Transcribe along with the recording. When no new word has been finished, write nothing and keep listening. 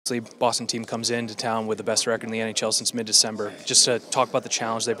Boston team comes into town with the best record in the NHL since mid-December. Just to talk about the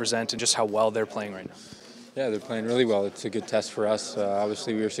challenge they present and just how well they're playing right now. Yeah, they're playing really well. It's a good test for us.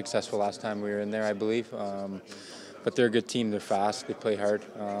 Obviously, we were successful last time we were in there, I believe. But they're a good team. They're fast. They play hard.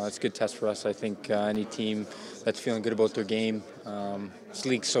 It's a good test for us. I think any team that's feeling good about their game. This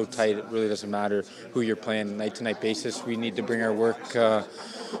league's so tight. It really doesn't matter who you're playing night-to-night basis. We need to bring our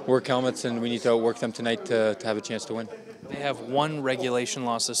work helmets, and we need to outwork them tonight to have a chance to win. They have one regulation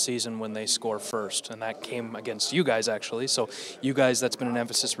loss this season when they score first, and that came against you guys, actually. So you guys, that's been an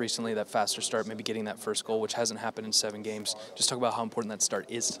emphasis recently, that faster start, maybe getting that first goal, which hasn't happened in 7 games. Just talk about how important that start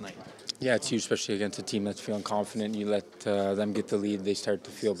is tonight. Yeah, it's huge, especially against a team that's feeling confident. You let them get the lead, they start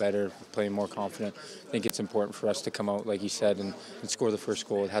to feel better, playing more confident. I think it's important for us to come out, like you said, and score the first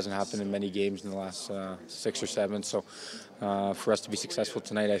goal. It hasn't happened in many games in the last 6 or 7. So for us to be successful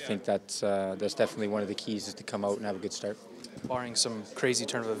tonight, I think that's definitely one of the keys, is to come out and have a good start. Barring some crazy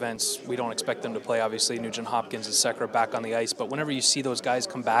turn of events, we don't expect them to play. Obviously, Nugent Hopkins and Sekera back on the ice. But whenever you see those guys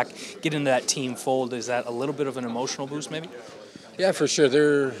come back, get into that team fold, is that a little bit of an emotional boost maybe? Yeah, for sure.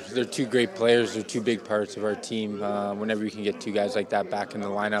 They're 2 great players. They're 2 big parts of our team. Whenever you can get 2 guys like that back in the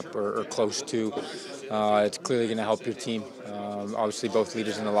lineup or close to, it's clearly going to help your team. Obviously, both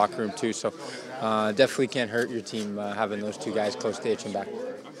leaders in the locker room too. So definitely can't hurt your team having those 2 guys close to each and back.